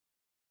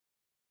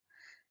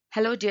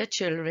Hello, dear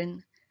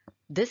children.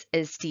 This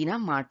is Tina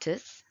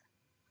Martis,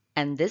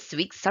 and this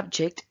week's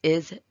subject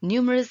is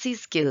numeracy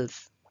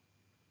skills.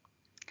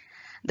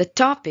 The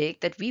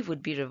topic that we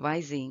would be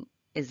revising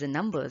is the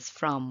numbers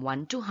from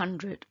 1 to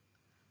 100,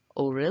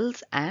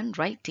 orals and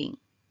writing,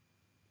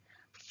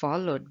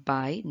 followed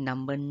by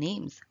number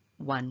names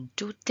 1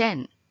 to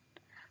 10,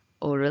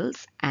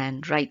 orals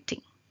and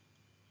writing.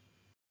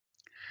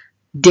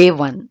 Day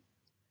 1.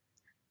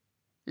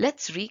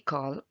 Let's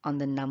recall on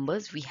the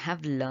numbers we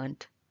have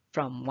learnt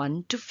from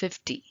 1 to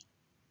 50.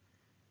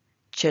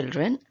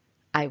 Children,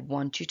 I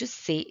want you to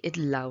say it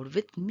loud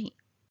with me.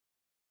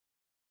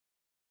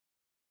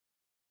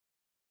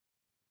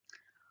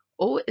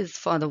 O is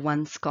for the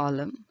ones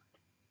column,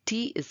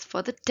 T is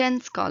for the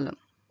tens column.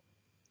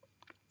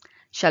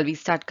 Shall we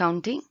start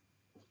counting?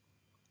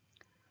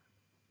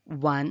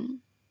 1,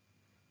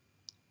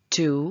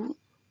 2,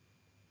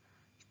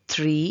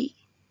 3,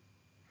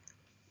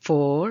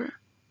 4,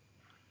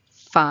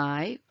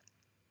 5,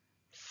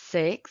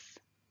 6,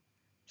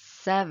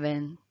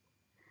 7,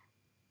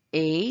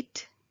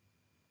 8,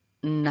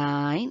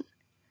 9.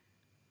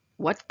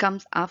 What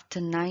comes after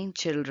 9,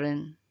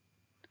 children?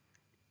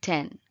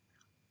 10.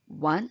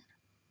 1,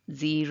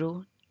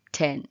 0,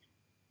 10.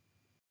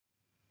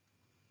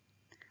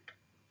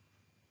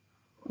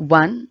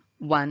 1,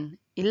 1,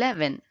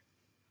 11.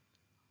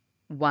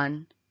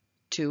 1,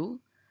 2,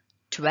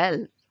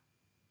 12.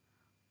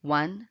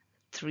 1,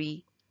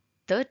 3,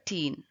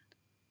 13.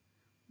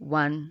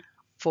 1,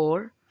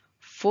 4,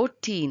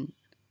 14.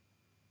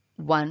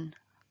 1,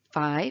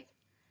 5,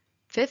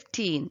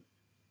 15.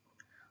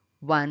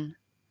 1,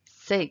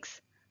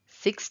 6,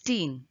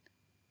 16.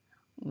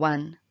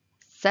 1,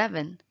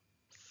 7,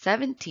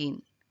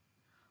 17.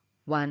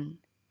 1,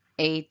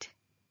 8,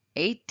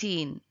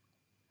 18.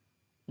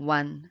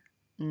 1,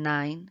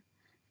 9,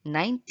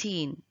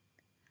 19.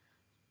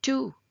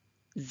 2,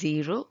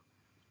 0,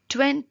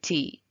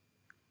 20.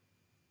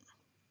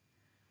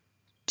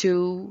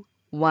 2,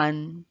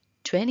 1,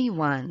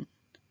 21.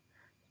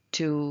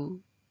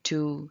 2,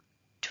 2,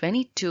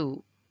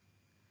 22.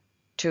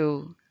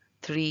 2,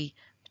 3,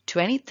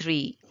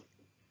 23.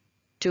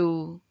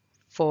 2,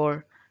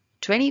 4,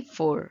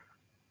 24.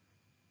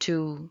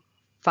 2,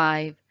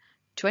 5,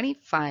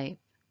 25.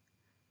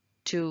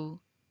 2,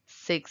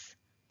 6,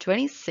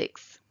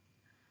 26.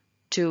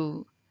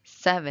 2,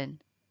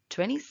 7,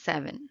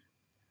 27.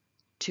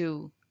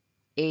 2,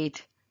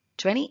 8,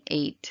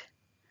 28.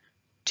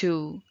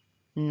 2,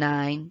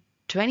 9,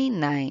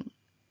 29.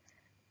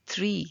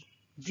 3,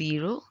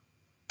 0,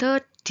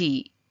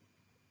 30.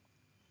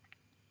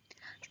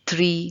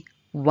 3,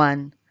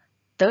 1,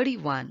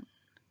 31.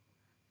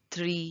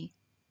 3,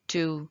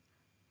 2,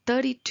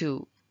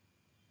 32.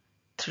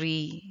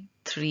 3,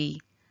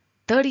 3,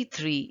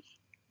 33.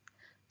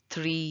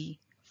 3,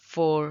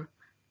 4,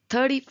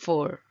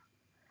 34.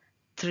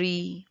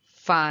 3,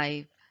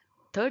 5,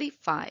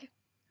 35.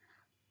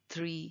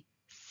 3,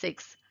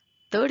 6,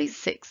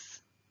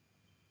 36.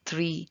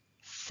 3,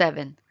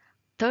 7,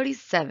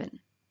 37.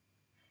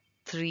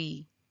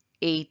 3,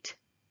 8,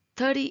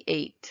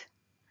 38.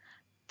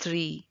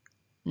 3,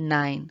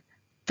 9,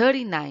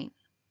 39.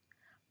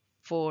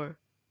 4,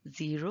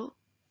 0,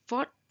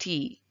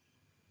 40.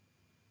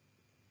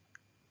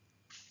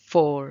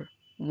 4,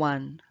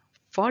 1,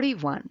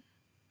 41.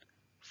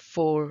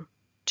 4,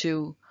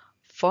 2,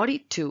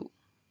 42.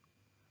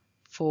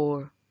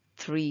 4,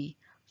 3,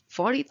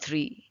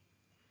 43.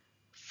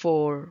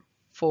 4,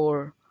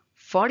 4,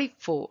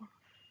 44.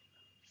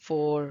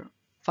 4,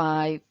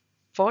 5,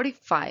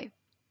 45.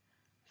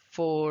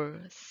 4,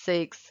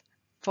 6,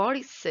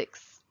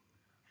 46.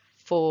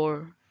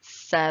 4,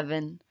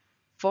 7,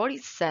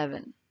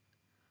 47.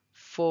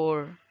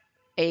 4,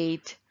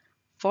 8,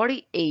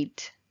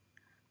 48.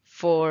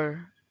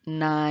 4,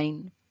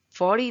 9,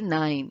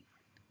 49.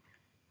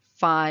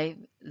 5,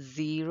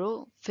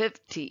 0,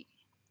 50.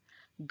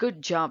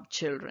 Good job,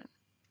 children.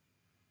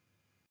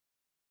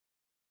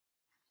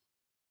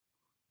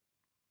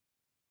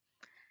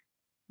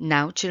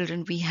 Now,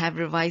 children, we have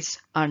revised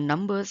our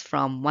numbers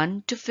from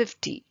 1 to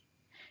 50.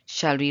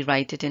 Shall we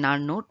write it in our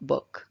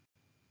notebook?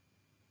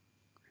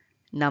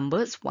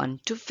 Numbers 1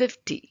 to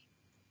 50.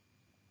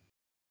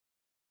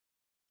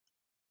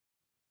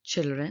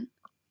 Children,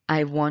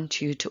 I want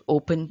you to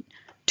open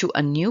to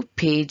a new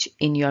page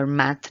in your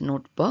math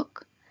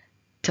notebook.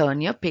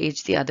 Turn your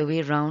page the other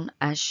way around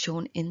as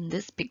shown in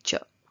this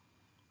picture.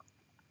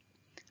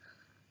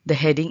 The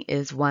heading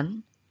is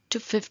 1 to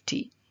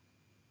 50.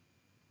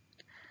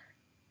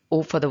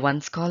 O for the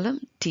ones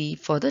column, T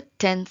for the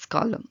tens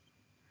column.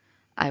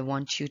 I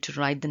want you to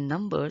write the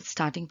numbers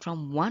starting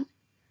from 1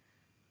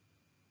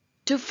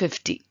 to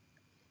 50.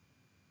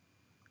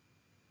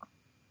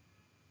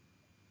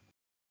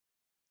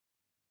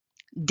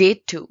 Day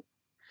 2.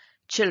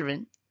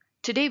 Children,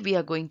 today we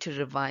are going to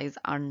revise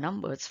our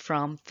numbers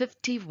from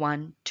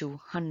 51 to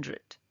 100.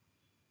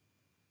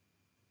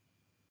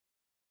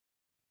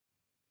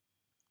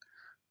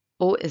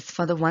 O is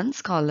for the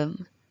ones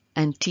column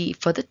and T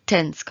for the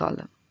tens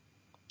column.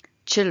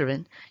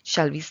 Children,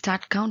 shall we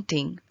start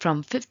counting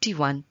from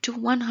 51 to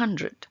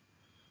 100?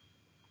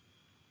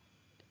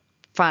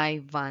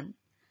 51,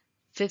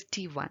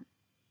 51.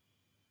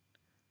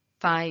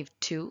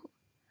 52,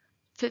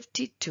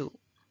 52.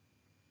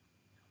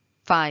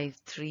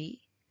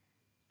 53,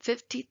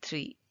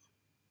 53.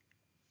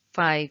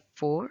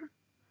 54,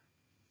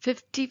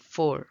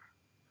 54.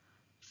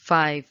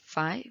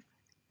 55,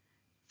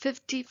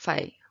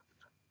 55.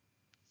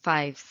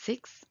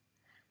 56,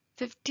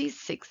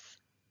 56.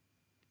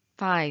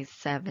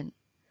 57,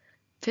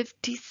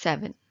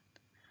 57.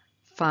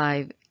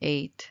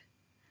 58,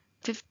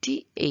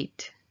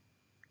 58.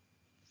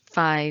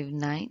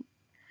 59,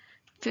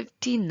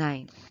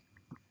 59.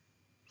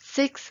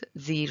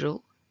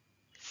 60,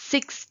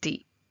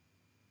 60.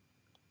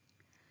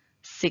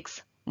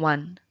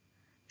 61,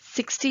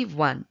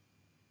 61.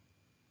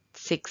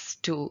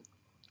 62,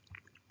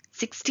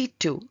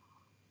 62.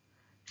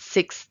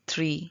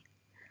 63,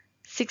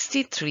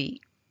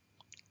 63.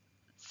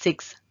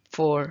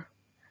 64,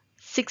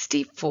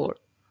 64.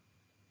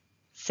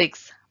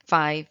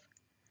 65,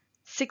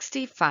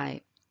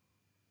 65.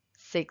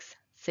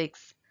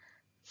 66,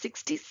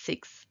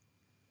 66.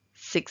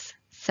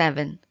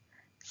 67,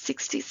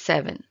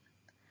 67.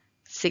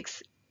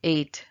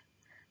 68,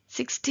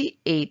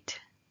 68.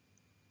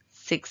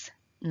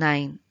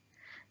 69,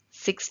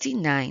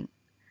 69.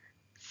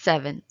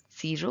 70,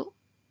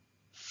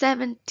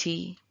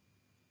 70.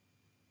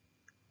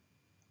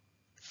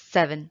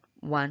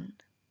 71,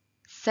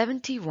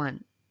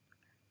 71.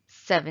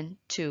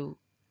 72,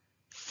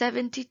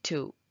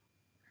 72.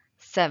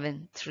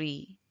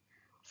 73,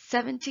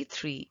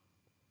 73.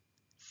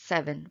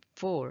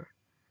 74,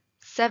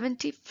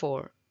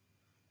 74.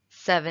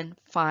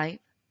 75,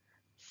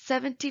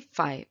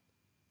 75.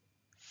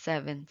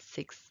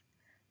 76,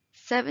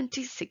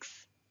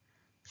 76.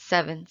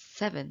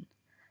 77,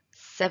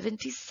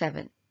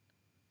 77.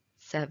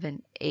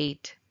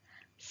 78,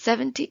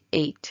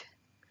 78.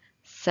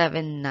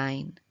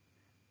 79,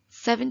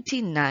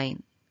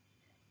 79.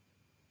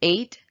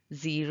 80,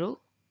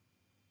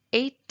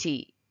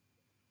 80.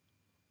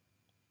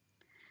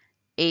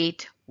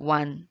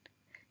 81,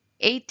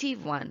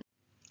 81.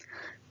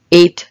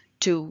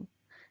 82,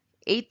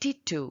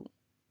 82.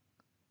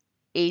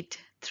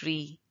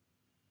 83,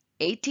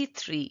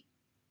 83.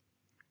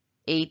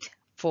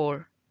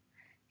 84,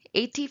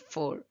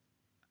 84.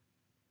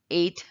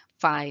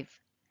 85,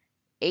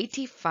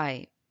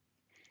 85.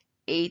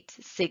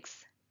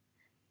 86,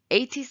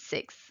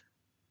 86.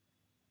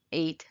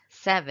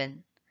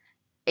 87,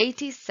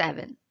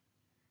 87.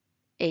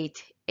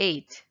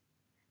 88,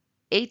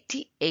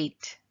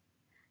 88.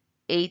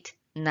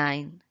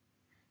 89,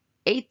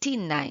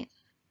 89.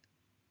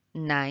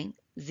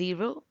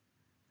 90,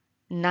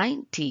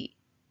 90.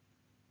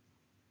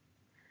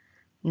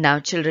 Now,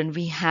 children,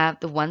 we have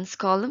the ones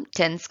column,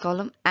 tens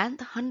column, and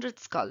the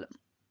hundreds column.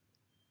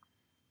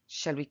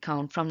 Shall we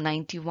count from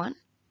 91?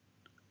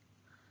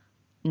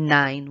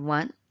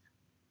 91,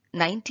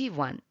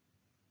 91.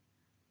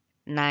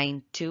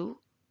 92,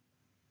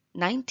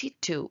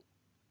 92.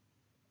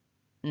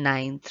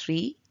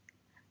 93,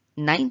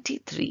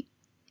 93.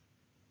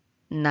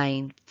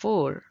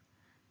 94,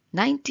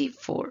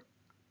 94.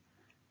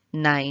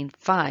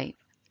 95,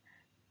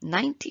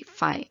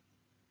 95.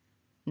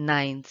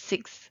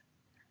 96,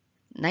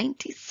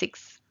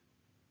 96.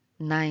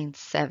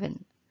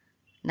 97,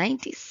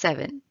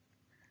 97.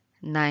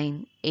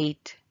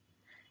 98,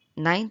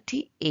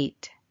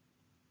 98.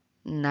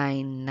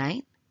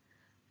 99,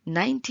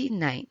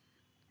 99.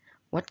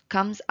 What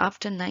comes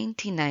after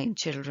 99,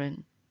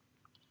 children?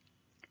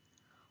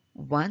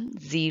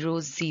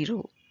 100,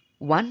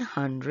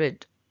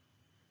 100.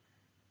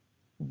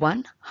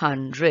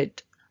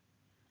 100.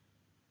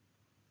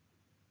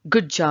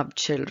 Good job,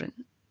 children.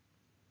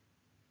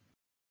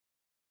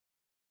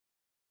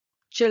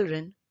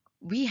 Children,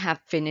 we have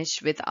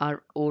finished with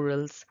our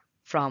orals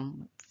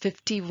from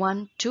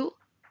 51 to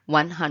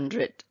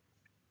 100.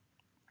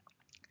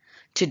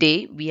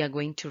 Today we are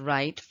going to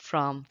write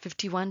from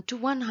 51 to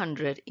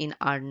 100 in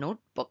our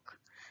notebook.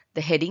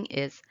 The heading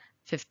is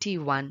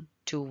 51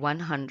 to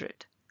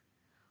 100.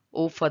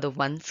 O for the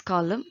ones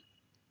column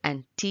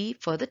and T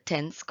for the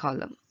tens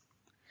column.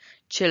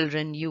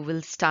 Children, you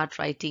will start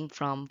writing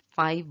from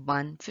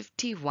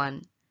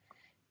 51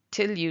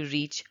 till you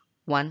reach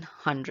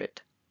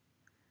 100.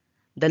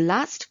 The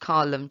last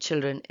column,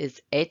 children,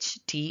 is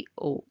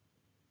HTO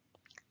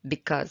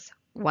because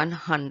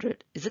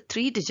 100 is a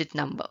three-digit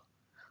number.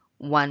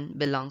 1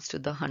 belongs to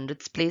the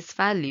hundreds place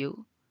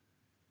value.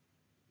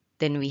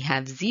 Then we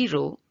have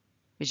 0,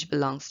 which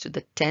belongs to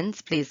the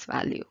tens place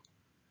value,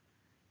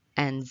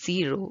 and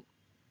 0,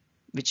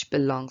 which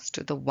belongs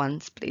to the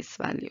ones place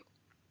value.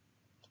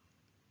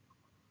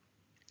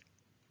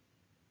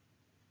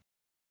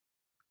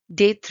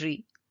 Day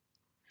 3.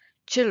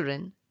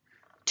 Children,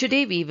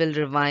 today we will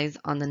revise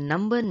on the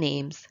number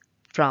names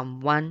from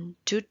 1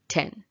 to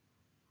 10.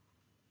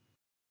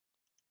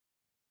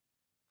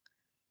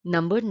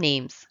 Number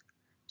names.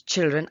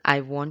 Children,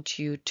 I want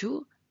you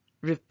to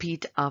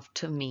repeat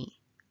after me.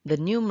 The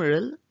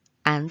numeral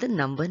and the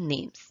number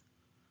names.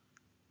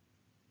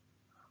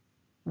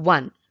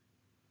 1.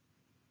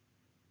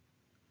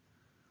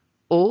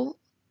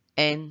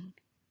 O-N-E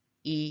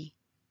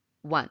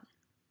 1.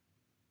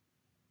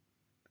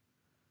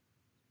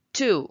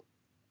 2.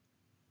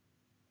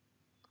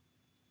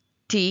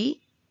 T-W-O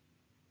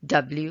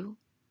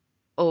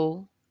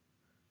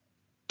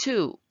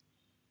 2.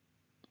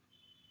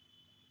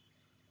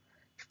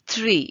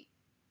 3.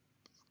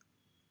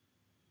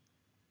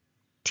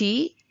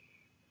 T-H-R-E-E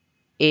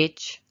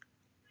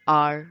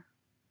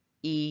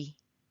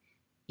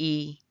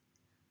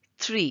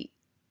 3.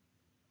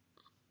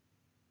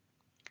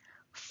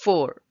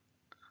 4.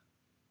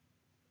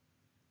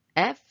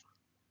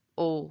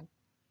 F-O-U-R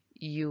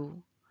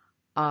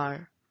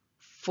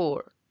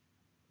 4.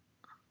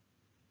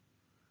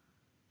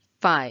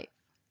 5.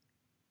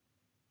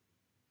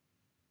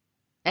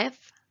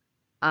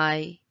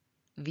 F-I-V-E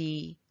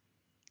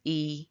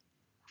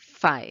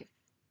 5.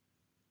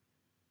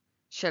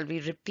 Shall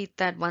we repeat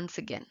that once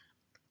again?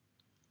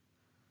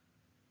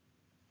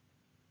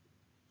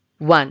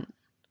 1.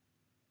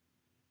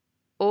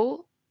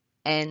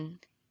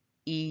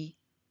 O-N-E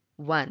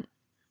 1.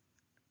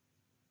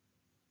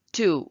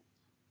 2.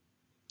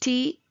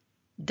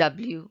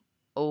 T-W-O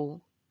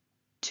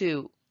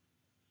 2.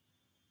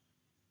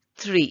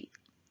 3.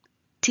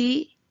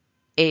 T-H-R-E-E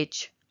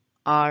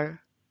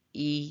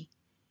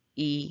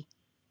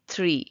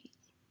 3.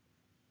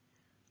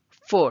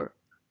 4.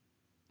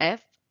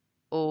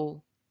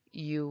 F-O-U-R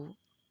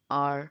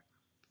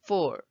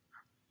 4.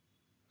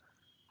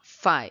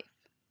 5.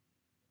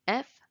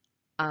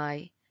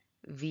 F-I-V-E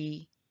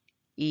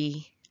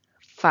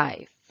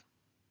 5.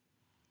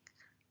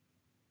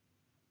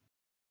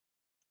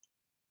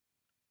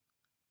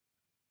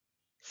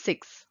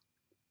 6.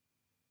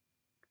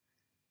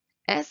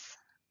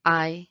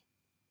 S-I-X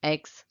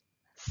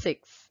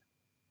 6.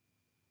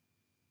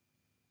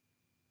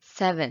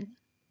 7.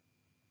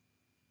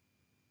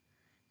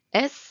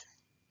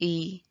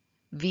 S-E-V-E-N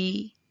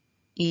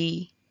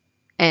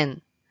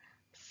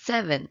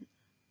 7.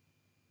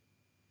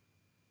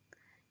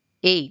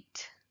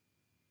 8.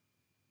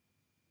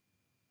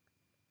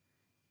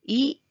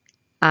 E-I-G-H-T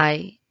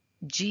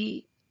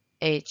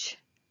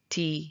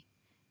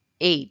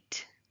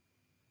 8.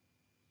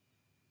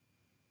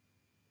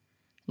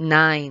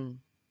 9.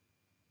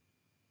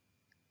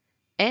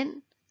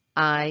 N-I-N-E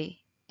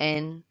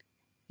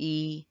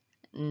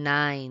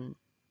 9.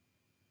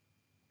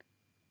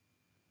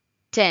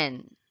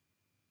 10.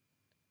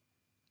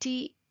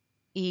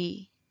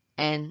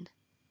 T-E-N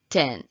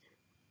 10.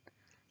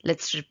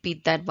 Let's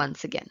repeat that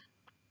once again.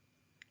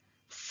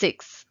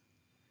 6.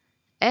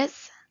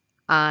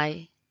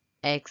 S-I-X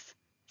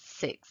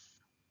 6.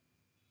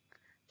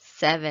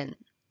 7.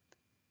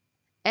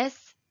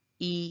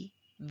 S-E-V-E-N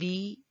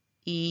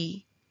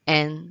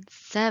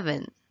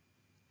 7.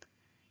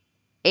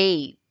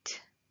 8.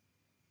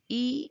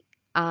 E-I-G-H-T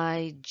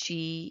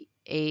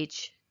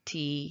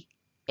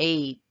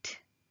 8.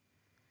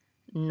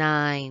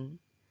 9.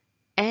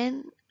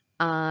 N-I-N-E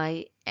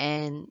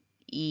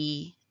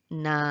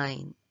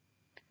 9.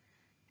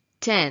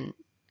 10.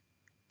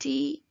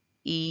 T-E-N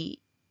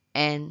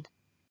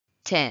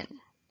 10.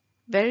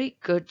 Very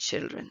good,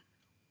 children.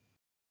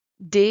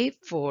 Day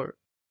 4.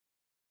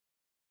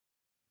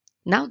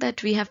 Now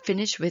that we have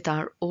finished with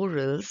our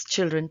orals,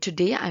 children,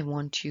 today I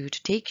want you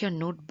to take your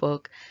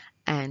notebook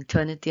and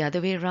turn it the other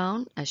way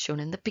around as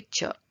shown in the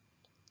picture.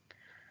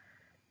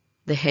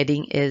 The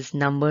heading is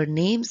number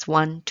names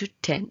 1 to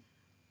 10.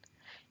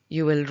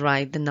 You will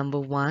write the number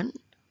 1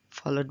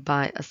 followed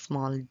by a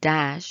small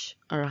dash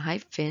or a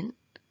hyphen,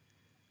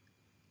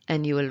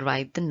 and you will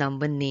write the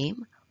number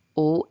name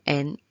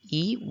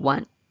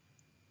ONE1.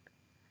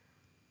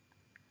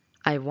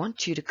 I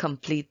want you to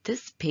complete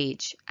this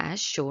page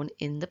as shown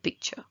in the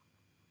picture.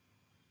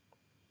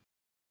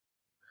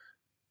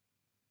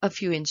 A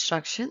few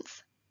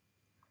instructions.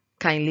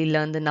 Kindly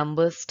learn the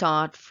numbers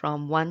start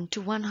from 1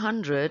 to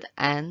 100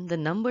 and the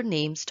number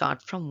names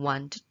start from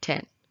 1 to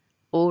 10,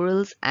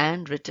 orals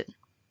and written.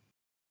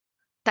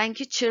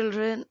 Thank you,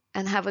 children,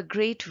 and have a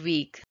great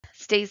week.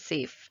 Stay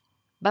safe.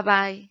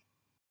 Bye-bye.